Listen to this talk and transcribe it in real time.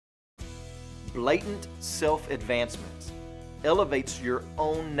blatant self-advancement elevates your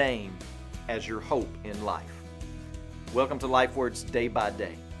own name as your hope in life. Welcome to Life Words Day by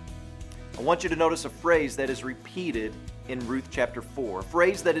Day. I want you to notice a phrase that is repeated in Ruth chapter 4, a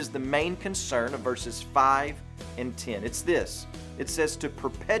phrase that is the main concern of verses 5 and 10. It's this. It says to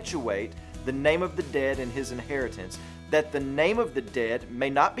perpetuate the name of the dead and his inheritance, that the name of the dead may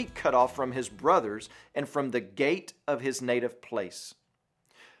not be cut off from his brothers and from the gate of his native place.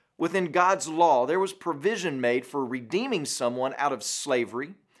 Within God's law, there was provision made for redeeming someone out of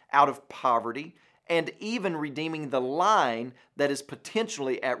slavery, out of poverty, and even redeeming the line that is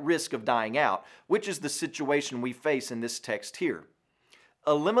potentially at risk of dying out, which is the situation we face in this text here.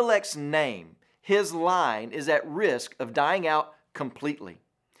 Elimelech's name, his line, is at risk of dying out completely.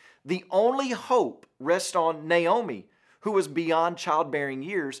 The only hope rests on Naomi, who was beyond childbearing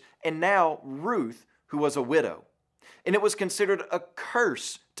years, and now Ruth, who was a widow. And it was considered a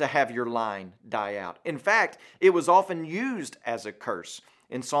curse to have your line die out. In fact, it was often used as a curse.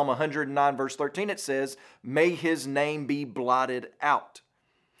 In Psalm 109, verse 13, it says, "May his name be blotted out."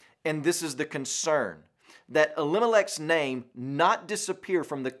 And this is the concern, that Elimelech's name not disappear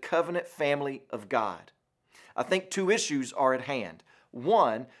from the covenant family of God. I think two issues are at hand.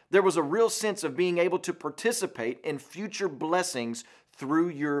 One, there was a real sense of being able to participate in future blessings through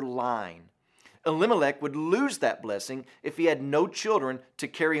your line. Elimelech would lose that blessing if he had no children to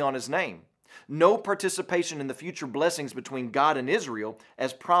carry on his name. No participation in the future blessings between God and Israel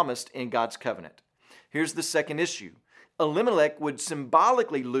as promised in God's covenant. Here's the second issue. Elimelech would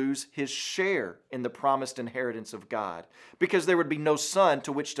symbolically lose his share in the promised inheritance of God because there would be no son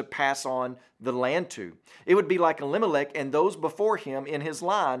to which to pass on the land to. It would be like Elimelech and those before him in his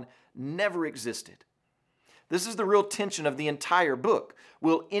line never existed. This is the real tension of the entire book.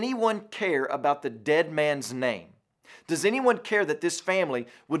 Will anyone care about the dead man's name? Does anyone care that this family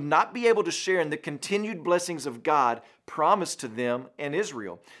would not be able to share in the continued blessings of God promised to them and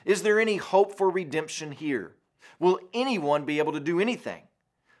Israel? Is there any hope for redemption here? Will anyone be able to do anything?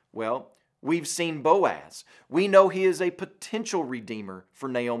 Well, we've seen Boaz. We know he is a potential redeemer for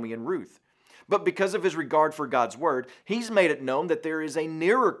Naomi and Ruth. But because of his regard for God's word, he's made it known that there is a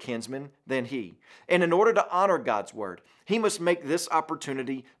nearer kinsman than he. And in order to honor God's word, he must make this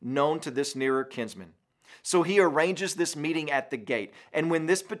opportunity known to this nearer kinsman. So he arranges this meeting at the gate. And when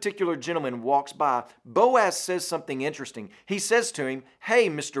this particular gentleman walks by, Boaz says something interesting. He says to him, "Hey,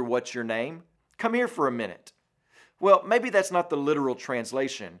 Mr. What's Your Name? Come here for a minute." Well, maybe that's not the literal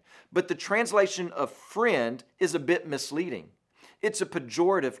translation, but the translation of friend is a bit misleading. It's a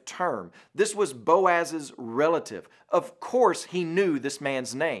pejorative term. This was Boaz's relative. Of course, he knew this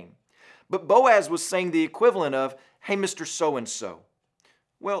man's name. But Boaz was saying the equivalent of, "Hey, Mr. So-and-so."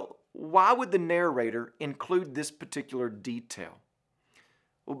 Well, why would the narrator include this particular detail?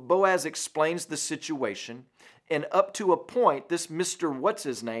 Well, Boaz explains the situation, and up to a point, this Mr.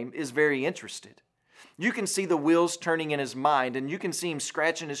 What's-His-Name is very interested. You can see the wheels turning in his mind, and you can see him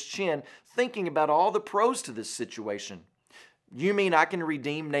scratching his chin, thinking about all the pros to this situation. You mean I can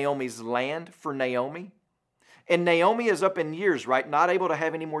redeem Naomi's land for Naomi? And Naomi is up in years, right? Not able to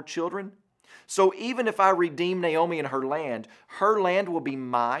have any more children? So even if I redeem Naomi and her land will be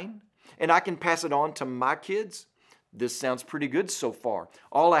mine, and I can pass it on to my kids? This sounds pretty good so far.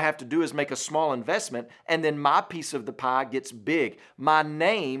 All I have to do is make a small investment, and then my piece of the pie gets big. My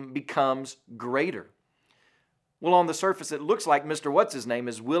name becomes greater. Well, on the surface, it looks like Mr. What's-His-Name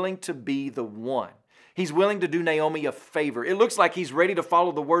is willing to be the one. He's willing to do Naomi a favor. It looks like he's ready to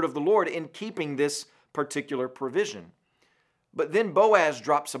follow the word of the Lord in keeping this particular provision. But then Boaz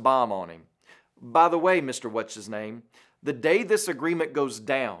drops a bomb on him. By the way, Mr. What's-His-Name, the day this agreement goes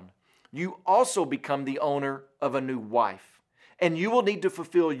down, you also become the owner of a new wife, and you will need to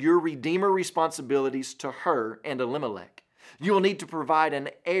fulfill your redeemer responsibilities to her and Elimelech. You will need to provide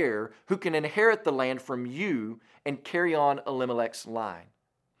an heir who can inherit the land from you and carry on Elimelech's line.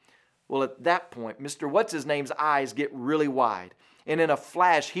 Well, at that point, Mr. What's-His-Name's eyes get really wide, and in a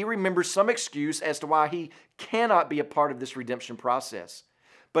flash, he remembers some excuse as to why he cannot be a part of this redemption process.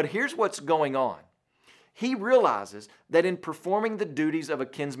 But here's what's going on. He realizes that in performing the duties of a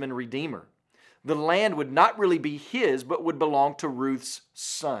kinsman redeemer, the land would not really be his, but would belong to Ruth's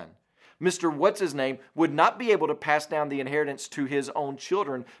son. Mr. What's-His-Name would not be able to pass down the inheritance to his own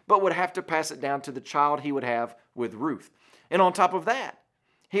children, but would have to pass it down to the child he would have with Ruth. And on top of that,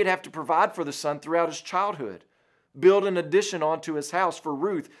 he'd have to provide for the son throughout his childhood, build an addition onto his house for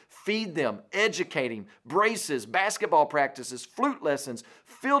Ruth, feed them, educate him, braces, basketball practices, flute lessons,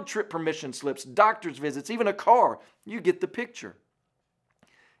 field trip permission slips, doctor's visits, even a car. You get the picture.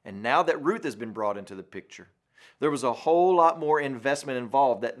 And now that Ruth has been brought into the picture, There was a whole lot more investment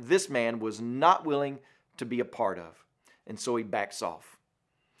involved that this man was not willing to be a part of, and so he backs off.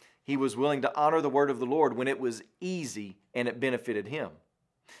 He was willing to honor the word of the Lord when it was easy and it benefited him.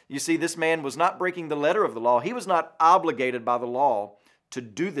 You see, this man was not breaking the letter of the law. He was not obligated by the law to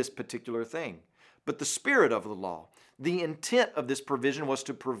do this particular thing. But the spirit of the law, the intent of this provision was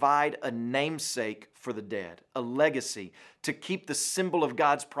to provide a namesake for the dead, a legacy, to keep the symbol of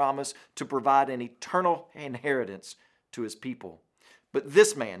God's promise to provide an eternal inheritance to his people. But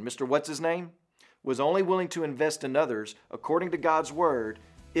this man, Mr. What's-his-name, was only willing to invest in others according to God's word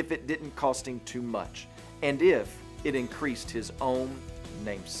if it didn't cost him too much and if it increased his own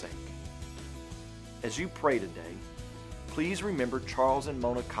namesake. As you pray today, please remember Charles and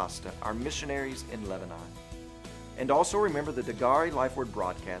Mona Costa, our missionaries in Lebanon. And also remember the Dagari Life Word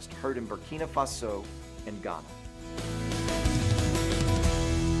broadcast heard in Burkina Faso and Ghana.